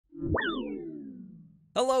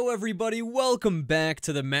Hello everybody, welcome back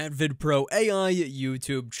to the MattVidPro AI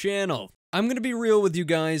YouTube channel. I'm gonna be real with you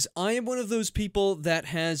guys, I am one of those people that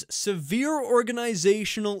has severe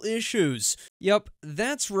organizational issues. Yup,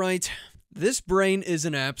 that's right, this brain is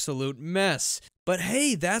an absolute mess. But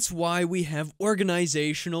hey, that's why we have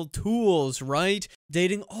organizational tools, right?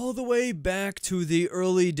 Dating all the way back to the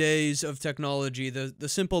early days of technology, the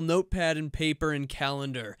simple notepad and paper and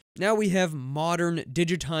calendar. Now we have modern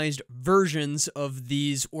digitized versions of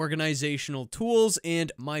these organizational tools,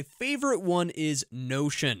 and my favorite one is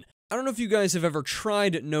Notion. I don't know if you guys have ever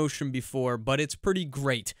tried Notion before, but it's pretty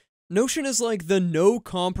great. Notion is like the no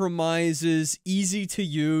compromises, easy to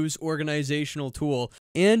use organizational tool,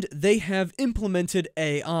 and they have implemented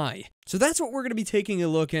AI. So that's what we're going to be taking a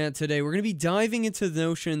look at today. We're going to be diving into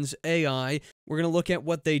Notion's AI. We're going to look at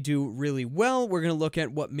what they do really well. We're going to look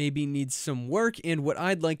at what maybe needs some work and what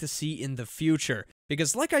I'd like to see in the future.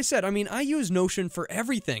 Because like I said, I use Notion for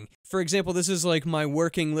everything. For example, this is like my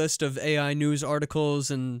working list of AI news articles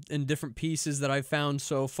and different pieces that I've found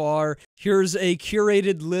so far. Here's a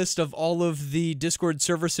curated list of all of the Discord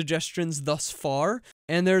server suggestions thus far.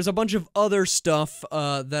 And there's a bunch of other stuff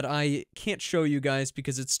that I can't show you guys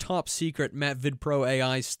because it's top secret MattVidPro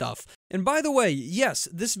AI stuff. And by the way, yes,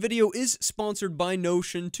 this video is sponsored by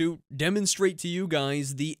Notion to demonstrate to you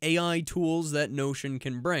guys the AI tools that Notion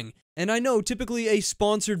can bring. And I know typically a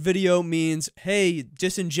sponsored video means, hey,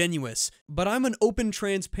 disingenuous, but I'm an open,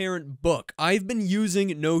 transparent book. I've been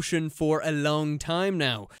using Notion for a long time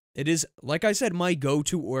now. It is, like I said, my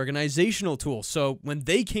go-to organizational tool. So when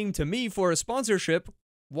they came to me for a sponsorship,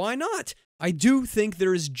 why not? I do think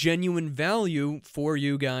there is genuine value for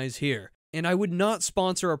you guys here. And I would not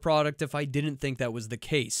sponsor a product if I didn't think that was the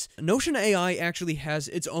case. Notion AI actually has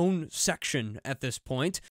its own section at this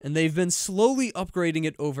point, and they've been slowly upgrading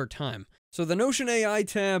it over time. So the Notion AI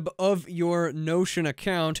tab of your Notion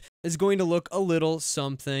account is going to look a little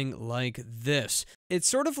something like this. It's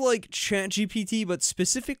sort of like ChatGPT, but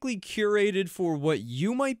specifically curated for what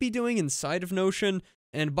you might be doing inside of Notion.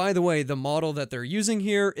 And by the way, the model that they're using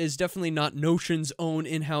here is definitely not Notion's own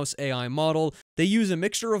in-house AI model. They use a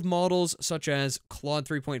mixture of models such as Claude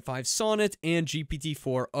 3.5 Sonnet and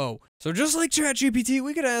GPT-4o. So just like ChatGPT,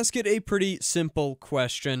 we could ask it a pretty simple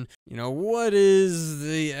question. You know, what is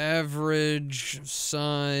the average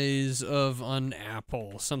size of an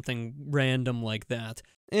apple? Something random like that.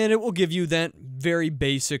 And it will give you that very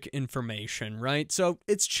basic information, right? So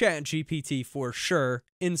it's ChatGPT for sure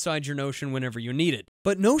inside your Notion whenever you need it.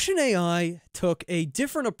 But Notion AI took a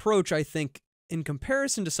different approach, I think, in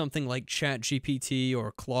comparison to something like ChatGPT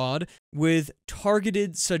or Claude, with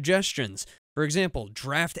targeted suggestions. For example,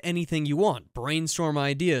 draft anything you want, brainstorm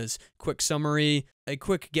ideas, quick summary, a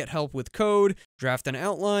quick get help with code, draft an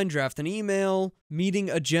outline, draft an email, meeting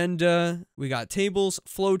agenda, we got tables,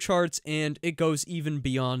 flowcharts, and it goes even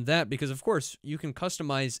beyond that because, of course, you can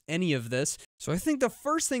customize any of this. So I think the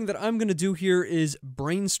first thing that I'm going to do here is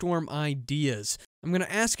brainstorm ideas. I'm going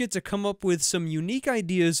to ask it to come up with some unique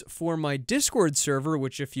ideas for my Discord server,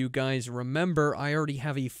 which if you guys remember, I already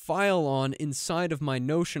have a file on inside of my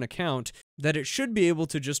Notion account that it should be able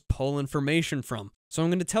to just pull information from. So I'm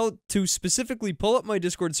going to tell it to specifically pull up my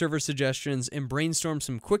Discord server suggestions and brainstorm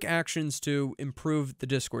some quick actions to improve the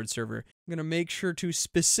Discord server. I'm going to make sure to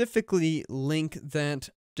specifically link that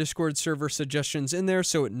Discord server suggestions in there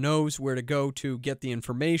so it knows where to go to get the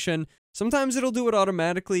information. Sometimes it'll do it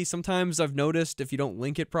automatically. Sometimes I've noticed if you don't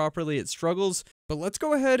link it properly, it struggles. But let's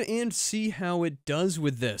go ahead and see how it does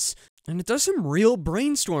with this. And it does some real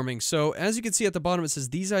brainstorming. So as you can see at the bottom, it says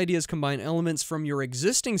these ideas combine elements from your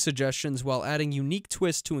existing suggestions while adding unique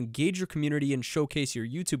twists to engage your community and showcase your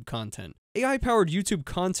YouTube content. AI-powered YouTube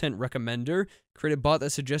content recommender. Create a bot that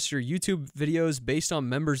suggests your YouTube videos based on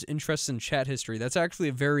members' interests and chat history. That's actually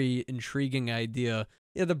a very intriguing idea.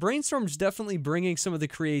 Yeah, the brainstorm's definitely bringing some of the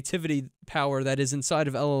creativity power that is inside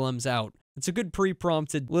of LLMs out. It's a good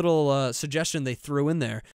pre-prompted little suggestion they threw in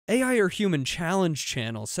there. AI or human challenge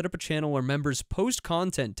channel. Set up a channel where members post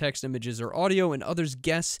content, text, images, or audio, and others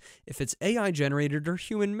guess if it's AI generated or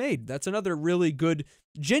human made. That's another really good,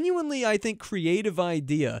 genuinely, I think, creative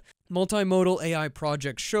idea. Multimodal AI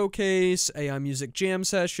project showcase, AI music jam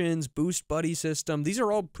sessions, boost buddy system. These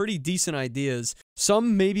are all pretty decent ideas.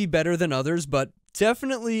 Some may be better than others, but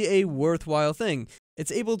definitely a worthwhile thing.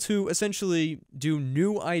 It's able to essentially do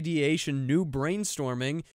new ideation, new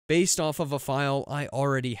brainstorming based off of a file I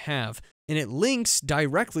already have. And it links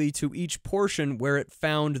directly to each portion where it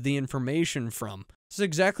found the information from. This is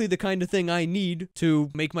exactly the kind of thing I need to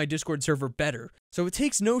make my Discord server better. So it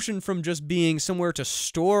takes Notion from just being somewhere to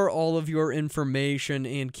store all of your information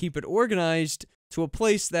and keep it organized to a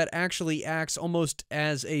place that actually acts almost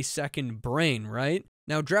as a second brain, right?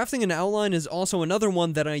 Now, drafting an outline is also another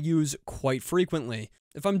one that I use quite frequently.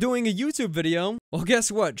 If I'm doing a YouTube video, well,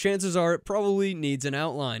 guess what? Chances are it probably needs an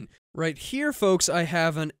outline. Right here, folks, I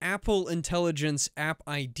have an Apple Intelligence app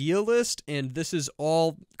idea list, and this is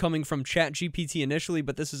all coming from ChatGPT initially,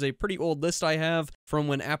 but this is a pretty old list I have from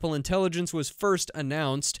when Apple Intelligence was first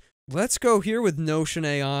announced. Let's go here with Notion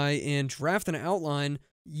AI and draft an outline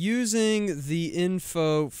using the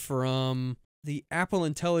info from the Apple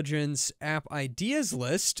Intelligence app ideas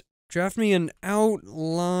list. Draft me an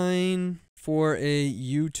outline for a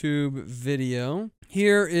YouTube video.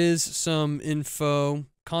 Here is some info,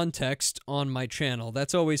 context on my channel.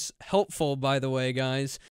 That's always helpful, by the way,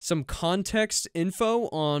 guys. Some context info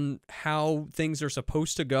on how things are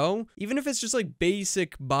supposed to go, even if it's just like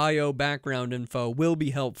basic bio background info, will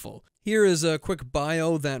be helpful. Here is a quick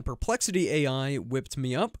bio that Perplexity AI whipped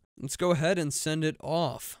me up. Let's go ahead and send it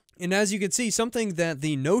off. And as you can see, something that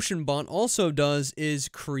the Notion bot also does is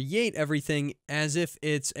create everything as if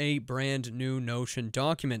it's a brand new Notion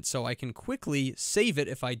document, so I can quickly save it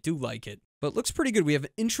if I do like it. But it looks pretty good. We have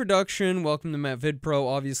an introduction, welcome to MattVidPro,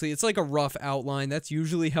 obviously. It's like a rough outline. That's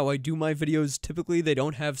usually how I do my videos. Typically, they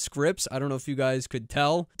don't have scripts. I don't know if you guys could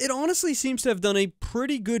tell. It honestly seems to have done a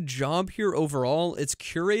pretty good job here overall. It's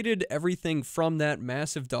curated everything from that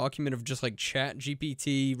massive document of just like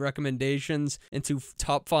ChatGPT recommendations into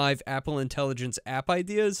top 5 Apple Intelligence app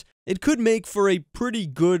ideas. It could make for a pretty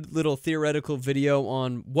good little theoretical video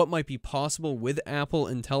on what might be possible with Apple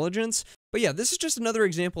Intelligence. But yeah, this is just another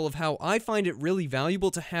example of how I find it really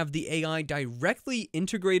valuable to have the AI directly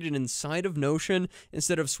integrated inside of Notion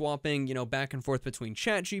instead of swapping, back and forth between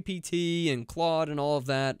ChatGPT and Claude and all of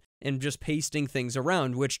that and just pasting things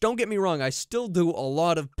around, which, don't get me wrong, I still do a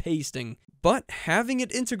lot of pasting, but having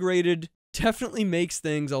it integrated definitely makes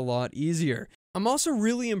things a lot easier. I'm also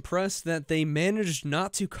really impressed that they managed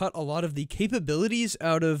not to cut a lot of the capabilities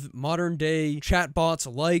out of modern-day chatbots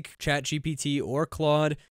like ChatGPT or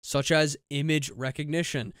Claude, such as image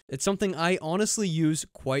recognition. It's something I honestly use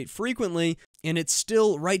quite frequently, and it's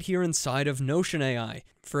still right here inside of Notion AI.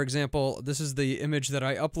 For example, this is the image that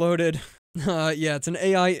I uploaded. Yeah, it's an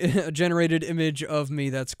AI-generated image of me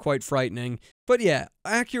that's quite frightening. But yeah,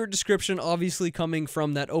 accurate description obviously coming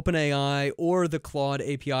from that OpenAI or the Claude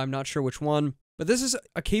API, I'm not sure which one. But this is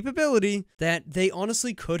a capability that they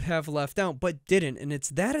honestly could have left out, but didn't, and it's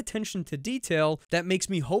that attention to detail that makes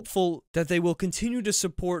me hopeful that they will continue to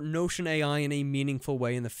support Notion AI in a meaningful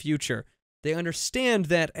way in the future. They understand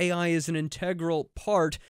that AI is an integral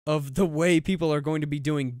part of the way people are going to be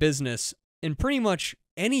doing business in pretty much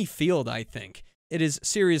any field, I think. It is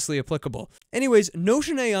seriously applicable. Anyways,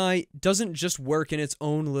 Notion AI doesn't just work in its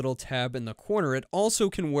own little tab in the corner, it also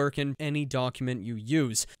can work in any document you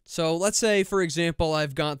use. So let's say, for example,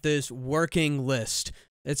 I've got this working list.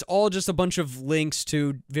 It's all just a bunch of links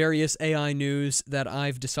to various AI news that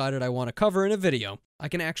I've decided I want to cover in a video. I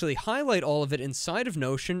can actually highlight all of it inside of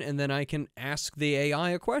Notion, and then I can ask the AI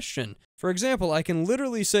a question. For example, I can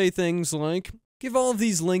literally say things like, give all of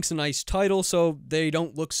these links a nice title so they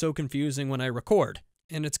don't look so confusing when I record.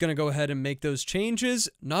 And it's going to go ahead and make those changes,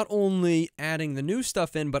 not only adding the new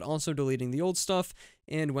stuff in, but also deleting the old stuff.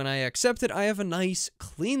 And when I accept it, I have a nice,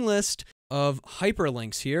 clean list of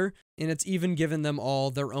hyperlinks here. And it's even given them all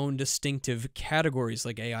their own distinctive categories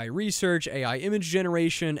like AI research, AI image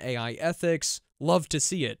generation, AI ethics. Love to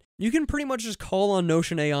see it. You can pretty much just call on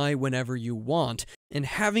Notion AI whenever you want, and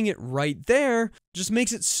having it right there just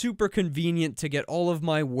makes it super convenient to get all of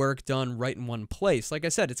my work done right in one place. Like I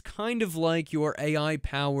said, it's kind of like your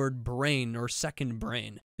AI-powered brain or second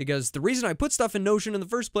brain, because the reason I put stuff in Notion in the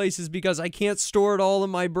first place is because I can't store it all in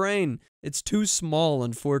my brain. It's too small,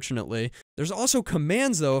 unfortunately. There's also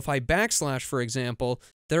commands, though. If I backslash, for example,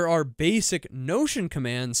 there are basic Notion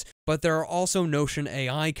commands, but there are also Notion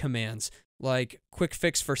AI commands, like quick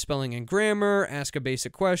fix for spelling and grammar, ask a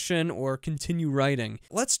basic question, or continue writing.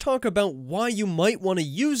 Let's talk about why you might want to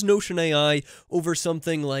use Notion AI over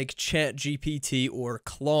something like ChatGPT or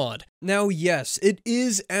Claude. Now, yes, it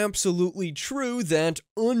is absolutely true that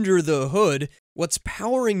under the hood, what's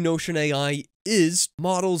powering Notion AI is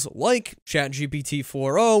models like ChatGPT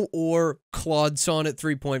 4.0 or Claude Sonnet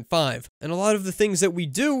 3.5. And a lot of the things that we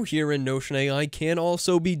do here in Notion AI can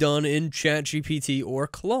also be done in ChatGPT or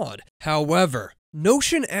Claude. However,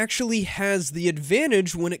 Notion actually has the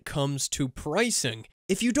advantage when it comes to pricing.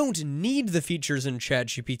 If you don't need the features in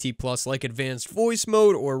ChatGPT Plus like advanced voice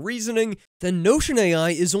mode or reasoning, then Notion AI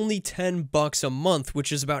is only $10 a month,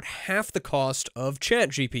 which is about half the cost of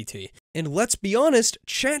ChatGPT. And let's be honest,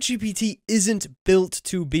 ChatGPT isn't built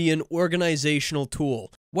to be an organizational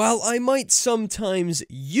tool. While I might sometimes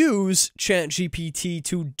use ChatGPT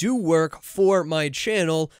to do work for my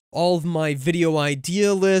channel, all of my video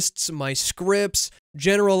idea lists, my scripts,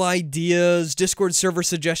 general ideas, Discord server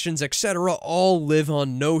suggestions, etc. all live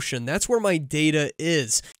on Notion. That's where my data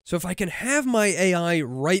is. So if I can have my AI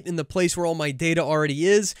right in the place where all my data already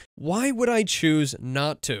is, why would I choose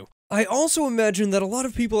not to? I also imagine that a lot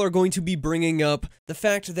of people are going to be bringing up the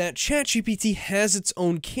fact that ChatGPT has its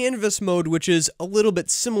own Canvas mode, which is a little bit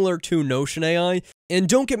similar to Notion AI. And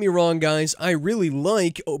don't get me wrong, guys, I really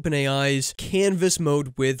like OpenAI's Canvas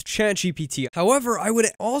mode with ChatGPT. However, I would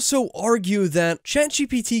also argue that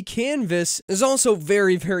ChatGPT Canvas is also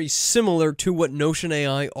very, very similar to what Notion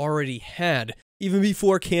AI already had, even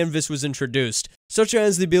before Canvas was introduced, such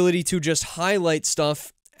as the ability to just highlight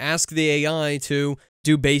stuff, ask the AI to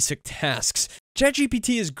do basic tasks.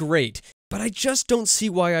 ChatGPT is great, but I just don't see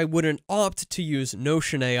why I wouldn't opt to use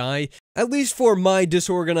Notion AI, at least for my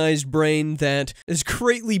disorganized brain that is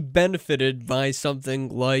greatly benefited by something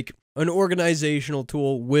like an organizational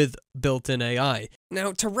tool with built-in AI.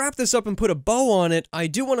 Now, to wrap this up and put a bow on it, I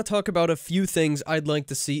do want to talk about a few things I'd like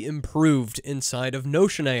to see improved inside of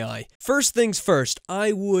Notion AI. First things first,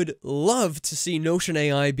 I would love to see Notion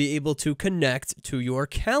AI be able to connect to your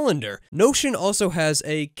calendar. Notion also has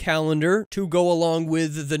a calendar to go along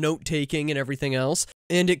with the note-taking and everything else,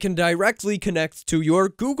 and it can directly connect to your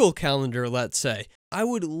Google Calendar, let's say. I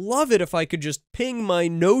would love it if I could just ping my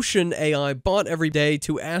Notion AI bot every day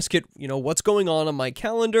to ask it, what's going on my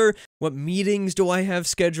calendar, what meetings do I have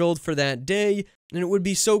scheduled for that day, and it would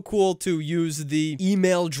be so cool to use the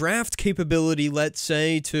email draft capability, let's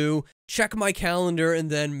say, to check my calendar and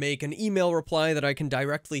then make an email reply that I can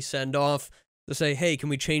directly send off to say, hey, can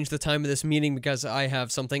we change the time of this meeting because I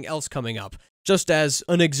have something else coming up? Just as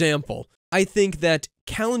an example. I think that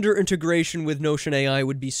calendar integration with Notion AI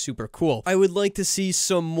would be super cool. I would like to see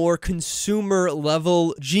some more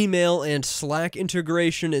consumer-level Gmail and Slack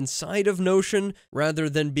integration inside of Notion, rather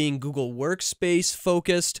than being Google Workspace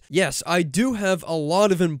focused. Yes, I do have a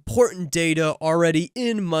lot of important data already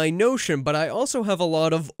in my Notion, but I also have a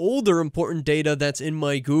lot of older important data that's in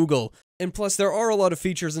my Google. And plus, there are a lot of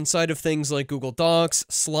features inside of things like Google Docs,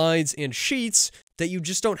 Slides, and Sheets that you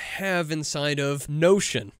just don't have inside of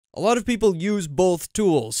Notion. A lot of people use both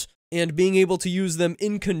tools, and being able to use them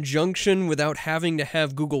in conjunction without having to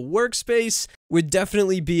have Google Workspace would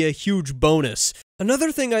definitely be a huge bonus.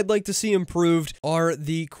 Another thing I'd like to see improved are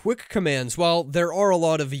the quick commands. While there are a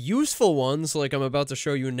lot of useful ones, like I'm about to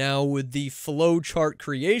show you now with the flowchart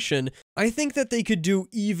creation, I think that they could do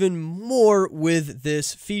even more with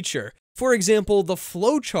this feature. For example, the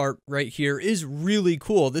flowchart right here is really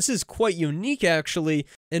cool. This is quite unique, actually,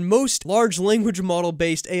 and most large language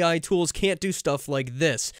model-based AI tools can't do stuff like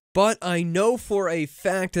this. But I know for a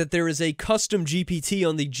fact that there is a custom GPT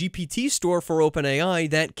on the GPT store for OpenAI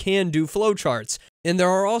that can do flowcharts. And there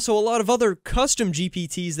are also a lot of other custom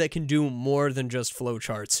GPTs that can do more than just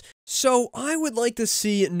flowcharts. So I would like to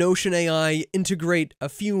see Notion AI integrate a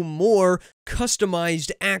few more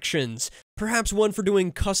customized actions. Perhaps one for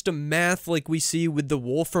doing custom math like we see with the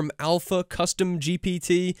Wolfram Alpha custom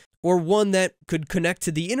GPT, or one that could connect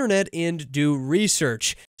to the internet and do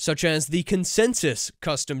research, such as the Consensus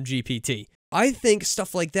custom GPT. I think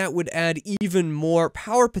stuff like that would add even more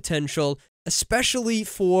power potential, especially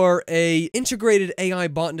for a integrated AI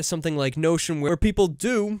bot into something like Notion, where people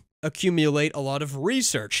do accumulate a lot of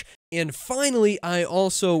research. And finally, I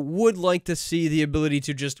also would like to see the ability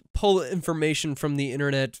to just pull information from the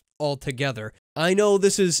internet altogether. I know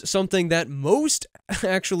this is something that most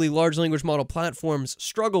actually large language model platforms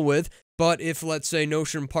struggle with, but if, let's say,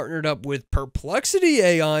 Notion partnered up with Perplexity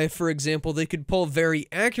AI, for example, they could pull very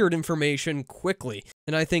accurate information quickly,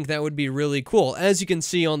 and I think that would be really cool. As you can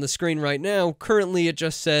see on the screen right now, currently it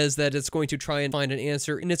just says that it's going to try and find an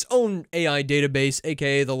answer in its own AI database,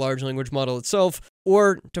 aka the large language model itself,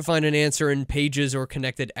 or to find an answer in pages or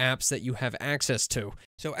connected apps that you have access to.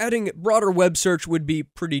 So adding broader web search would be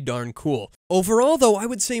pretty darn cool. Overall, though, I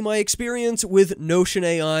would say my experience with Notion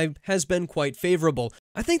AI has been quite favorable.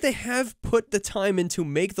 I think they have put the time in to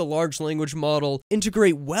make the large language model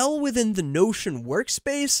integrate well within the Notion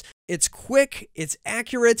workspace. It's quick, it's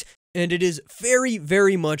accurate, and it is very,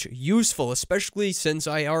 very much useful, especially since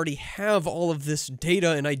I already have all of this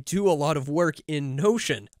data and I do a lot of work in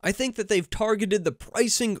Notion. I think that they've targeted the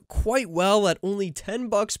pricing quite well at only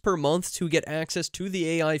 $10 per month to get access to the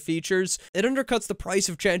AI features. It undercuts the price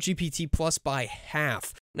of ChatGPT Plus by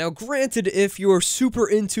half. Now, granted, if you're super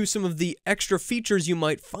into some of the extra features you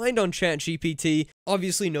might find on ChatGPT,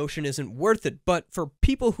 obviously Notion isn't worth it, but for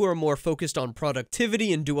people who are more focused on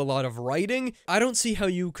productivity and do a lot of writing, I don't see how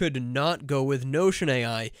you could not go with Notion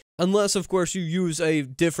AI, unless, of course, you use a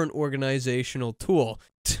different organizational tool.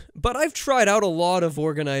 But I've tried out a lot of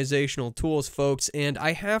organizational tools, folks, and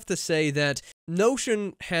I have to say that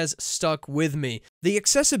Notion has stuck with me. The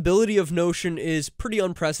accessibility of Notion is pretty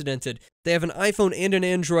unprecedented. They have an iPhone and an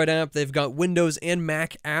Android app, they've got Windows and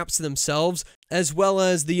Mac apps themselves, as well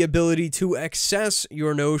as the ability to access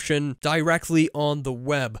your Notion directly on the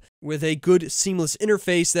web, with a good seamless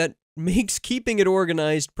interface that makes keeping it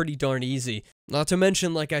organized pretty darn easy. Not to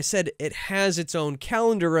mention, like I said, it has its own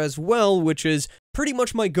calendar as well, which is pretty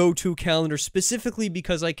much my go-to calendar specifically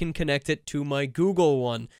because I can connect it to my Google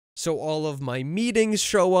one. So all of my meetings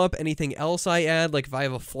show up, anything else I add, like if I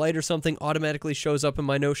have a flight or something, automatically shows up in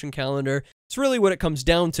my Notion calendar. It's really what it comes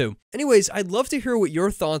down to. Anyways, I'd love to hear what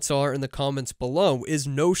your thoughts are in the comments below. Is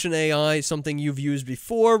Notion AI something you've used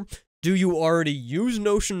before? Do you already use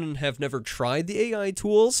Notion and have never tried the AI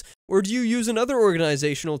tools? Or do you use another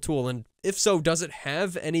organizational tool? And if so, does it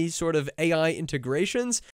have any sort of AI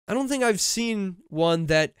integrations? I don't think I've seen one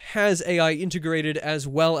that has AI integrated as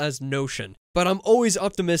well as Notion, but I'm always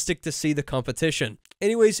optimistic to see the competition.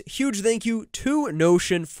 Anyways, huge thank you to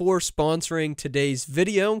Notion for sponsoring today's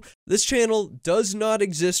video. This channel does not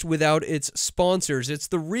exist without its sponsors. It's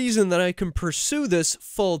the reason that I can pursue this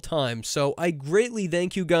full time. So I greatly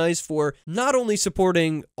thank you guys for not only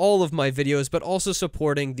supporting all of my videos, but also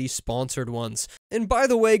supporting the sponsored ones. And by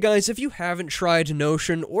the way, guys, if you haven't tried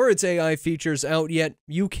Notion or its AI features out yet,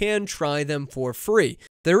 you can try them for free.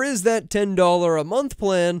 There is that $10 a month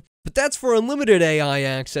plan, but that's for unlimited AI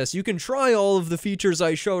access. You can try all of the features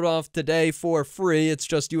I showed off today for free. It's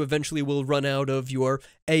just you eventually will run out of your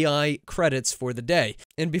AI credits for the day.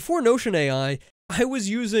 And before Notion AI, I was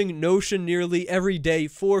using Notion nearly every day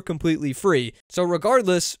for completely free. So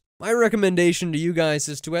regardless, my recommendation to you guys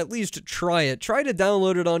is to at least try it. Try to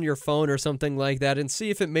download it on your phone or something like that and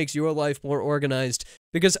see if it makes your life more organized.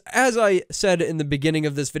 Because as I said in the beginning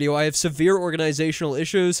of this video, I have severe organizational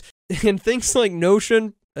issues, and things like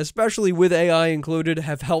Notion, especially with AI included,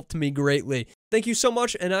 have helped me greatly. Thank you so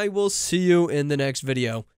much, and I will see you in the next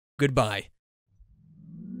video. Goodbye.